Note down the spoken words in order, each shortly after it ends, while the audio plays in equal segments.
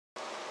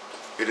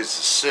It is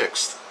the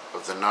 6th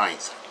of the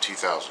 9th,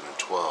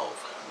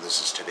 2012, and this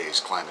is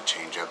today's climate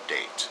change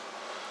update.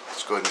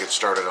 Let's go ahead and get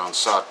started on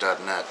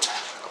SOT.net.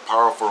 A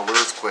powerful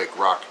earthquake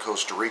rocked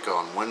Costa Rica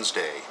on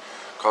Wednesday,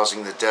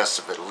 causing the deaths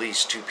of at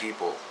least 2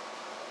 people,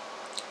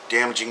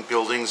 damaging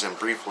buildings and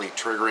briefly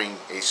triggering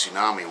a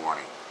tsunami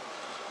warning.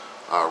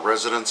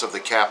 Residents of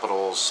the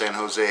capital, San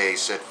Jose,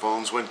 said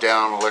phones went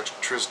down,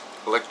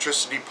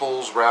 electricity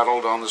poles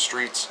rattled on the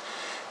streets,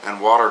 and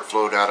water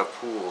flowed out of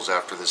pools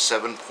after the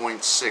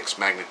 7.6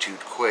 magnitude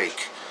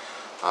quake.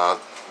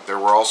 There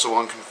were also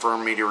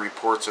unconfirmed media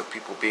reports of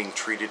people being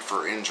treated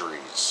for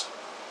injuries.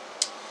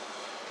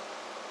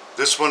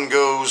 This one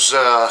goes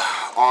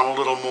on a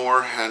little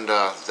more, and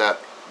that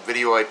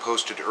video I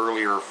posted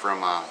earlier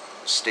from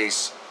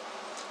Stace.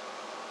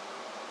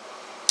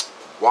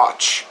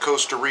 Watch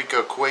Costa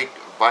Rica quake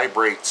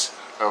vibrations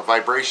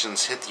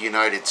hit the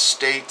United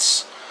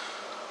States.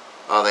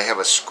 They have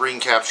a screen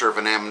capture of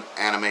an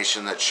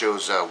animation that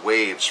shows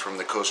waves from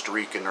the Costa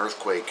Rican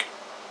earthquake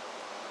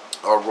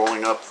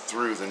rolling up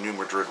through the New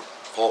Madrid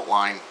fault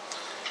line,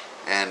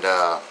 and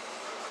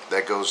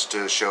that goes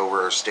to show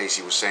where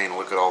Stacy was saying,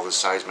 look at all this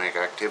seismic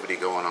activity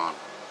going on.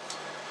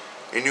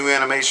 A new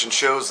animation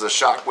shows the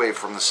shockwave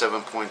from the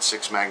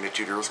 7.6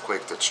 magnitude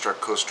earthquake that struck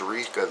Costa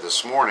Rica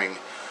this morning,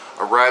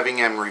 arriving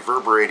and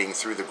reverberating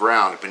through the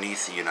ground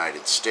beneath the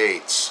United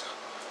States.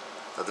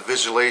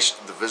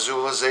 The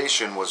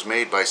visualization was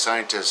made by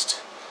scientists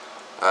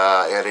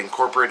at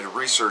Incorporated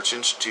Research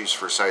Institutes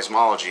for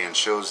Seismology and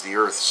shows the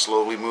Earth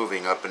slowly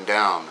moving up and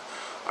down.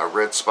 A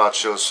red spot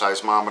shows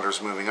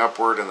seismometers moving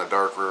upward, and the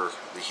darker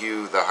the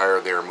hue, the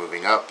higher they are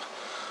moving up.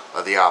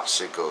 The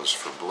opposite goes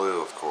for blue,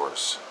 of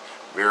course.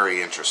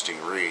 Very interesting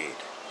read.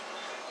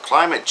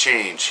 Climate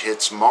change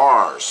hits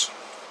Mars.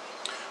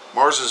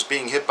 Mars is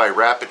being hit by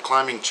rapid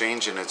climate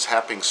change, and it's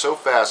happening so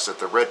fast that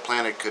the red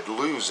planet could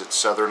lose its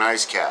southern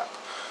ice cap,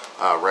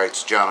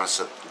 writes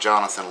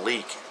Jonathan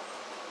Leake.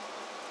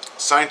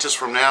 Scientists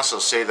from NASA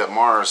say that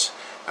Mars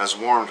has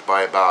warmed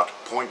by about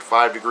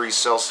 0.5 degrees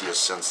Celsius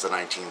since the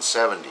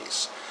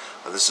 1970s.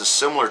 This is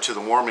similar to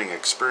the warming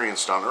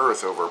experienced on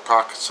Earth over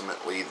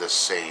approximately the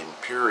same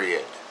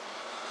period.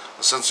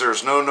 Since there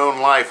is no known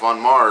life on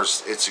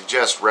Mars, it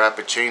suggests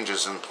rapid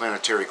changes in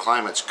planetary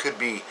climates could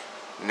be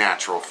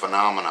natural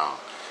phenomena,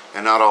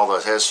 and not all the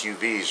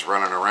SUVs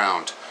running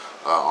around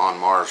on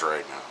Mars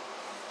right now.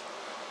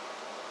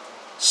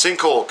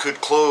 Sinkhole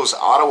could close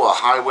Ottawa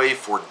Highway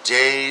for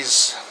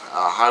days.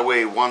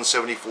 Highway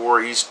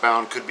 174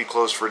 eastbound could be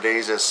closed for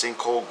days as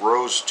sinkhole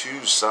grows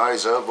to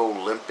size of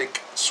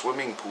Olympic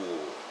swimming pool.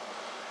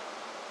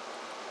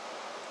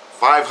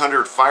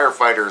 500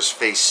 firefighters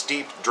face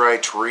steep, dry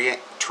terrain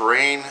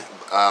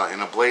in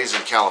a blaze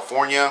in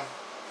California.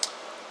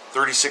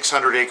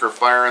 3,600-acre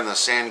fire in the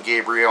San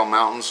Gabriel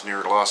Mountains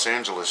near Los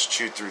Angeles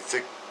chewed through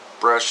thick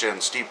brush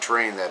and steep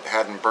terrain that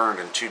hadn't burned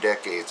in 2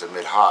 decades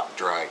amid hot,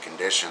 dry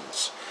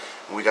conditions.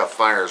 And we got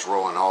fires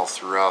rolling all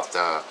throughout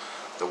the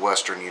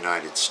western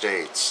United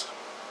States.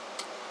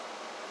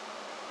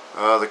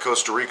 The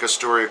Costa Rica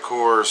story, of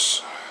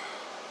course.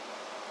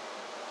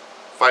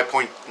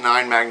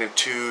 5.9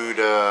 magnitude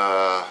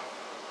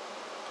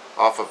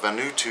off of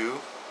Vanuatu.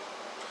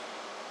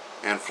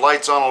 And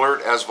flights on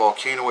alert as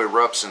volcano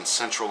erupts in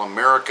Central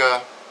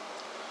America.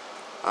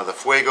 The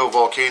Fuego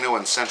volcano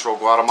in central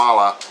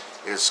Guatemala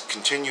is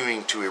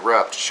continuing to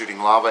erupt, shooting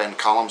lava and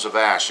columns of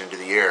ash into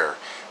the air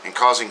and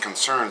causing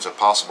concerns of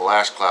possible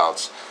ash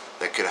clouds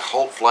that could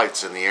halt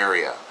flights in the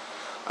area.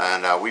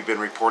 And we've been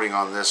reporting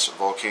on this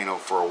volcano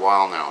for a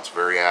while now. It's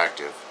very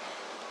active.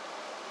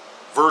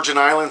 Virgin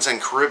Islands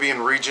and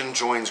Caribbean region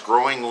joins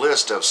growing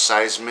list of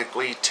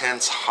seismically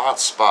tense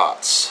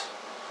hotspots.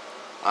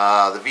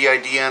 The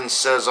VIDN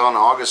says on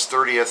August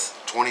 30th,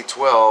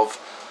 2012,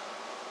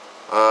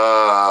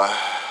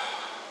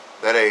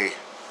 that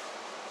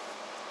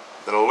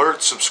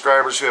alert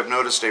subscribers who have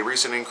noticed a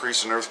recent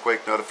increase in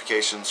earthquake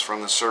notifications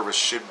from the service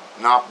should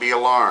not be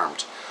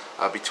alarmed.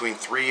 Between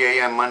 3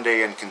 a.m.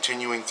 Monday and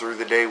continuing through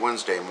the day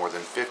Wednesday, more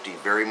than 50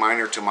 very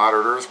minor to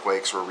moderate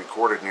earthquakes were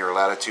recorded near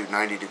latitude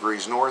 90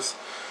 degrees north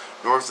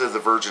of the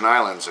Virgin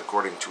Islands,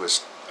 according to a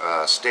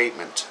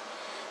statement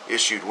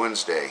issued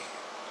Wednesday.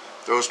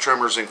 Those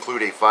tremors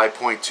include a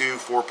 5.2,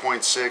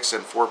 4.6,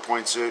 and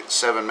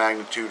 4.7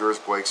 magnitude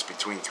earthquakes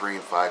between 3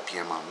 and 5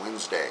 p.m. on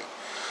Wednesday.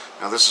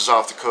 Now this is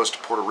off the coast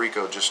of Puerto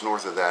Rico, just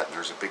north of that, and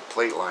there's a big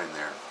plate line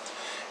there.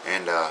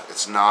 And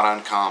it's not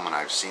uncommon.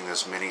 I've seen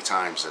this many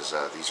times as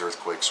these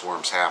earthquake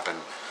swarms happen.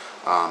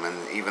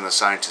 And even the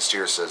scientist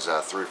here says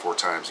 3 or 4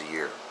 times a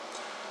year.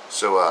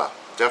 So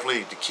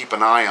definitely to keep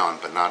an eye on,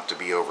 but not to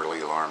be overly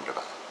alarmed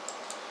about.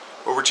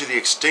 Over to the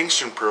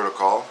extinction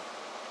protocol.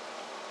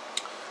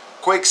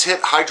 Quakes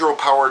hit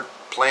hydropowered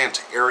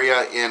plant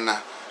area in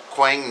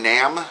Quang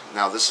Nam.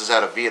 Now this is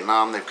out of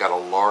Vietnam. They've got a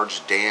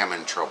large dam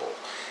in trouble.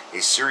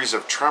 A series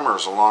of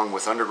tremors along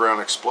with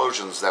underground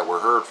explosions that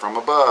were heard from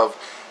above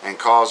and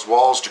caused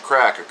walls to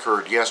crack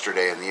occurred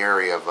yesterday in the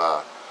area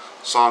of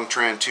Song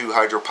Tran 2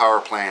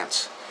 hydropower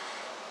plants.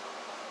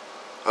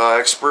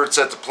 Experts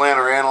at the plant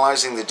are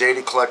analyzing the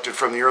data collected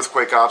from the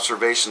earthquake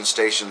observation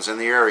stations in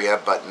the area,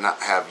 but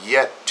have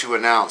yet to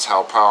announce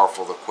how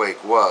powerful the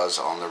quake was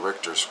on the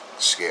Richter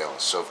scale.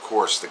 So, of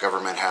course, the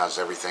government has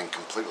everything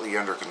completely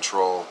under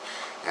control,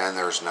 and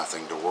there's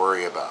nothing to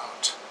worry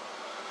about.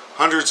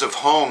 Hundreds of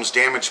homes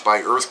damaged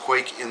by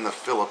earthquake in the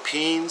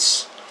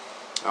Philippines.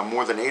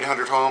 More than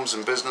 800 homes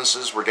and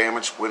businesses were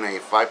damaged when a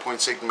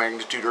 5.6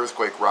 magnitude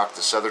earthquake rocked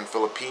the southern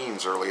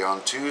Philippines early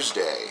on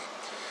Tuesday.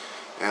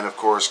 And, of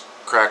course,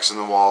 cracks in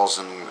the walls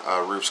and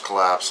roofs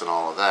collapse and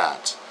all of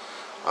that.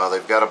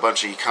 They've got a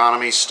bunch of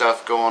economy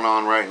stuff going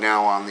on right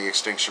now on the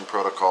extinction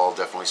protocol.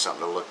 Definitely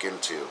something to look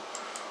into.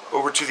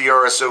 Over to the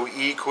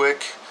RSOE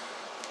quick.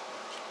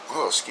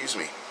 Oh, excuse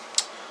me.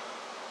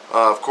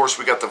 Of course,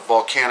 we got the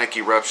volcanic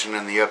eruption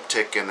and the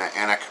uptick in the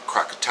Anak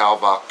Krakatau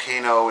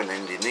volcano in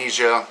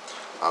Indonesia.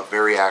 A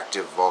very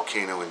active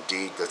volcano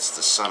indeed. That's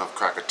the son of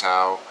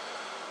Krakatau.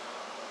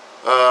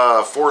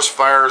 Forest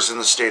fires in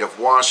the state of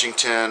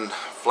Washington.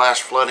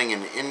 Flash flooding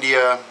in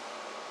India.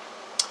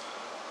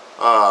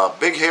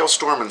 Big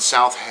hailstorm in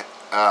South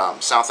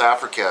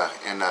Africa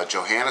in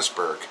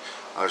Johannesburg.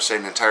 They're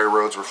saying entire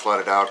roads were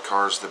flooded out,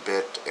 cars the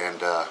bit,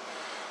 and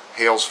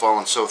hail's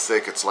falling so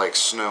thick it's like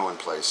snow in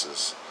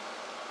places.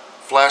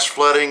 Flash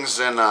floodings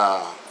in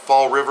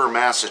Fall River,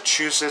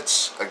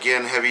 Massachusetts.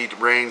 Again, heavy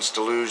rains,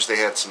 deluge. They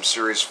had some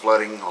serious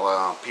flooding.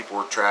 People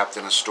were trapped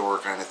in a store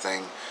kind of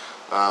thing,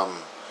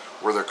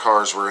 where their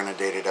cars were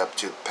inundated up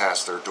to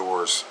past their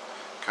doors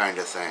kind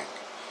of thing.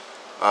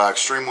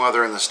 Extreme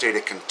weather in the state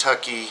of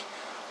Kentucky.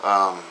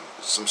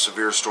 Some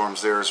severe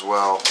storms there as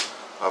well.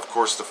 Of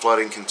course, the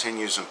flooding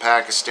continues in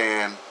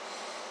Pakistan.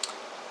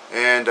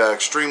 And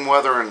extreme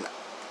weather in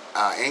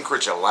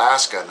Anchorage,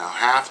 Alaska. Now,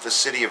 half the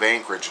city of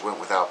Anchorage went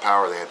without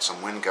power. They had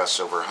some wind gusts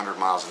over 100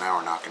 miles an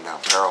hour knocking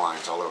down power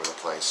lines all over the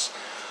place.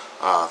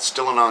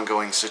 Still an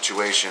ongoing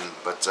situation,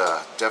 but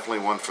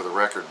definitely one for the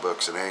record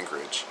books in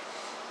Anchorage.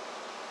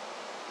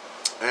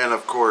 And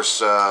of course,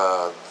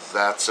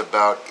 that's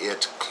about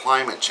it.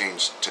 Climate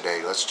change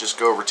today. Let's just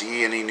go over to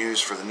E&E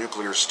News for the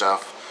nuclear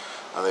stuff.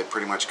 They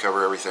pretty much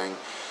cover everything.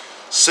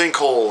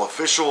 Sinkhole.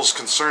 Officials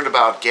concerned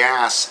about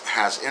gas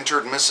has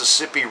entered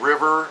Mississippi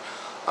River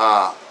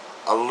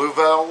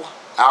alluvial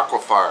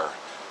aquifer.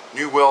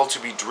 New well to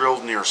be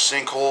drilled near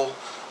sinkhole.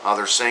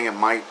 They're saying it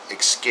might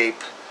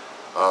escape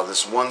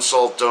this one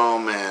salt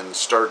dome and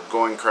start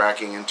going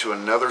cracking into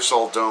another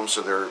salt dome.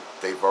 So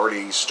they've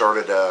already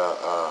started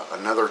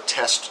another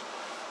test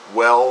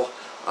well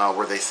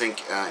where they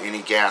think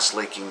any gas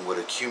leaking would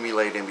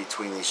accumulate in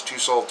between these two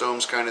salt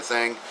domes kind of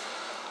thing.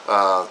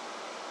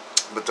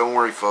 But don't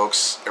worry,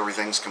 folks,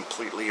 everything's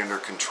completely under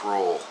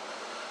control.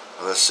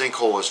 The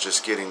sinkhole is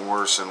just getting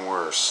worse and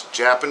worse.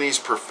 Japanese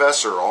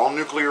professor, all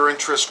nuclear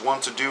interests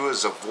want to do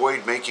is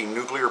avoid making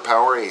nuclear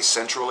power a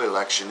central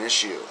election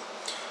issue,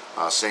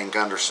 saying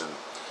Gunderson.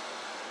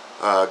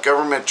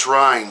 Government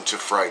trying to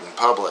frighten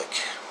public.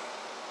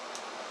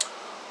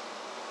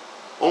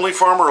 Only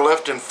farmer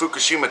left in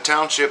Fukushima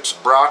Township's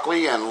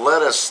broccoli and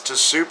lettuce to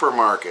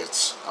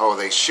supermarkets. Oh,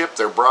 they ship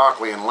their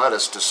broccoli and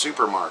lettuce to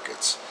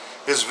supermarkets.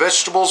 His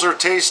vegetables are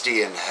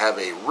tasty and have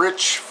a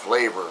rich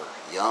flavor.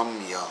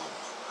 Yum, yum.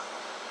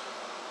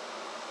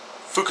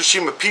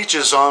 Fukushima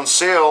peaches on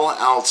sale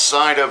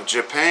outside of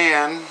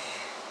Japan.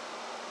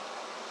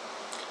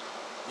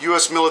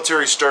 U.S.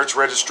 military starts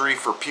registry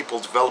for people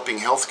developing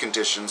health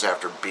conditions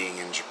after being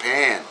in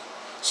Japan.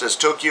 Says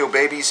Tokyo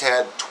babies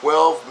had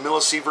 12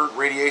 millisievert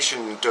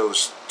radiation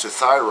dose to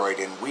thyroid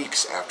in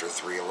weeks after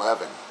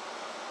 3/11.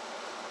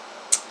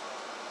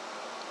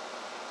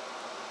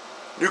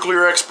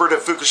 Nuclear expert at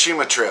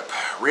Fukushima trip.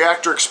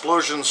 Reactor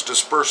explosions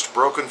dispersed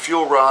broken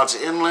fuel rods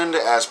inland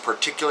as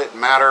particulate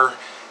matter.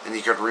 And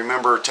you can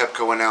remember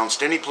TEPCO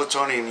announced any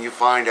plutonium you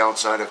find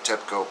outside of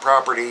TEPCO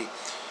property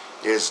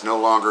is no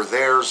longer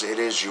theirs, it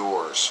is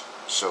yours.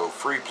 So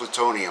free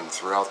plutonium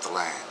throughout the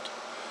land.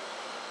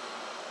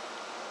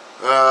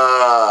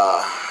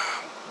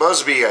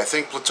 Busby, I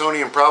think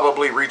plutonium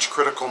probably reached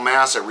critical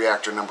mass at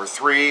reactor number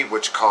 3,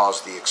 which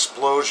caused the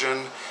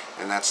explosion.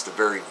 And that's the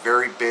very,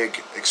 very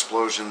big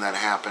explosion that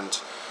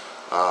happened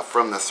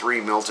from the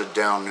 3 melted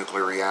down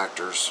nuclear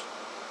reactors.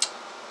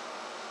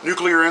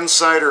 Nuclear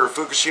Insider,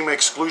 Fukushima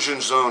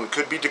exclusion zone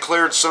could be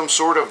declared some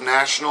sort of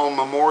national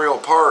memorial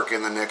park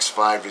in the next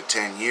 5 to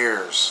 10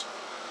 years.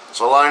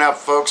 So line up,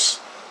 folks.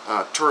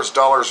 Tourist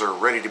dollars are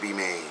ready to be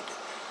made.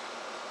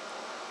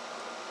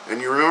 And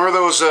you remember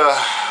those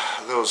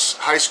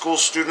high school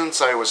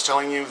students I was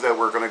telling you that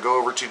were going to go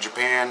over to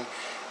Japan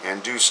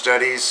and do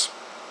studies?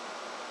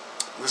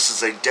 This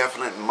is a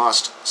definite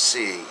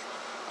must-see.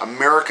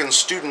 American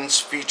students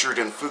featured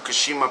in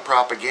Fukushima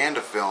propaganda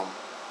film.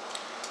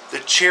 The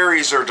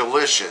cherries are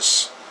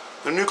delicious.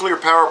 The nuclear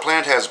power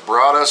plant has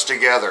brought us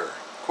together.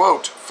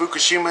 Quote,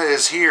 Fukushima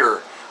is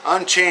here,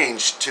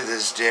 unchanged to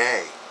this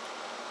day.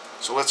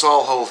 So let's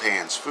all hold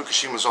hands.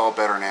 Fukushima's all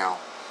better now.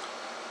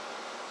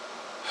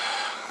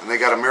 And they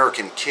got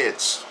American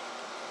kids.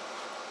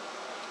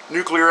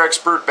 Nuclear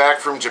expert back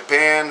from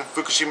Japan.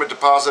 Fukushima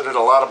deposited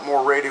a lot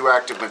more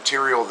radioactive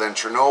material than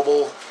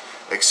Chernobyl.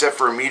 except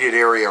for immediate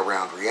area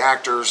around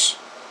reactors.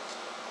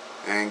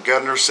 And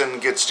Gunderson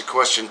gets to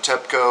question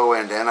TEPCO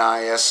and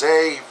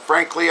NISA.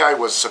 Frankly, I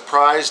was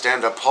surprised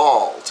and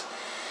appalled.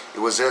 It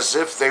was as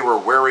if they were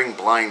wearing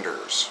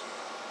blinders.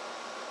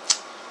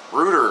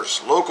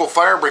 Reuters, local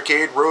fire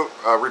brigade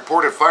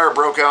reported fire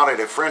broke out at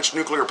a French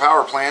nuclear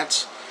power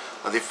plant.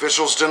 The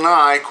officials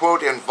deny,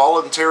 quote,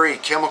 involuntary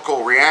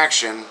chemical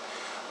reaction.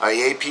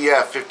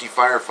 APF 50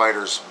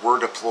 firefighters were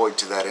deployed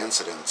to that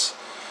incident.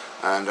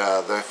 And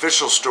the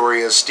official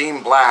story is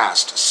steam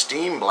blast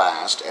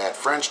at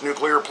French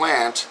nuclear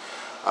plant.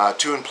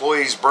 2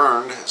 employees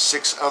burned,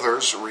 6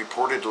 others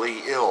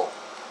reportedly ill.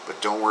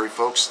 But don't worry,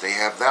 folks, they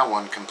have that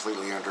one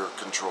completely under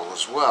control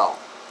as well.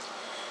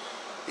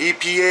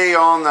 EPA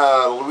on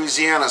the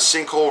Louisiana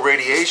sinkhole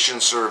radiation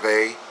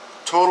survey.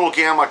 Total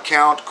gamma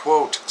count,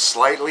 quote,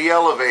 slightly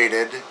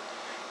elevated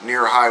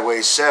near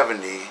Highway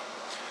 70.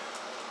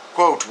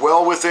 Quote,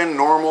 well within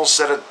normal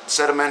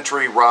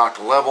sedimentary rock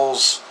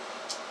levels.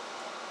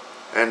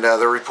 And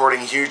they're reporting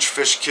huge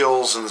fish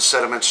kills and the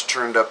sediments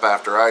turned up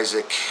after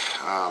Isaac.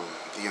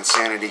 The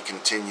insanity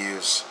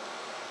continues.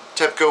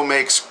 TEPCO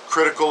makes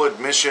critical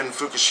admission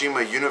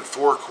Fukushima Unit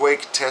 4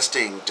 quake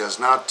testing does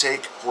not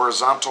take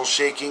horizontal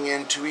shaking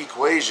into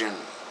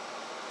equation.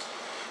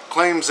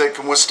 Claims that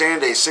can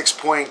withstand a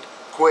 6-point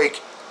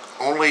quake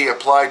only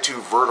apply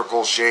to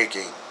vertical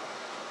shaking.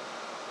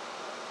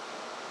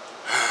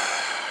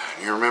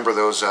 You remember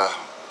those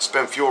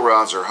spent fuel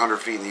rods are 100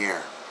 feet in the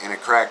air in a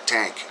cracked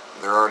tank.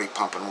 They're already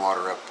pumping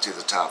water up to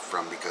the top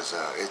from because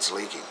it's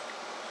leaking.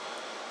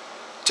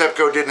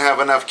 TEPCO didn't have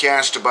enough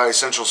cash to buy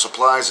essential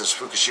supplies as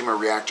Fukushima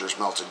reactors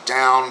melted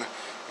down,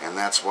 and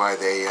that's why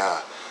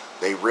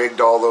they rigged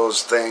all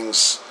those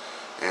things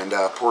and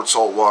poured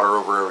salt water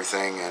over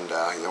everything, and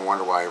you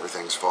wonder why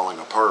everything's falling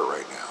apart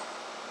right now.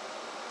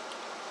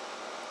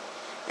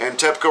 And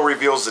TEPCO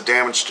reveals the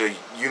damage to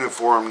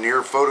uniform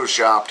near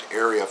photoshopped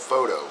area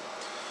photo.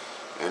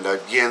 And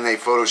again, they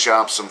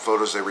photoshopped some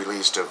photos they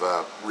released of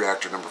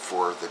reactor number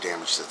 4, the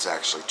damage that's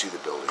actually to the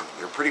building.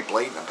 They're pretty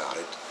blatant about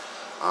it.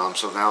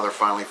 So now they're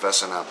finally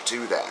fessing up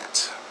to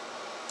that.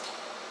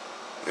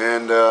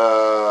 And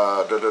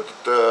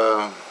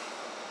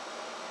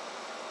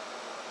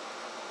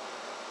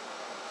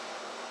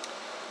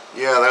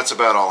yeah, that's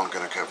about all I'm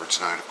going to cover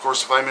tonight. Of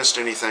course, if I missed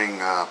anything,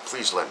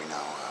 please let me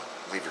know.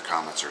 Leave your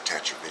comments or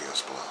attach your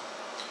videos below.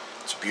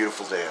 It's a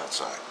beautiful day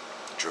outside.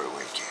 Enjoy it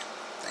while you can.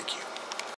 Thank you.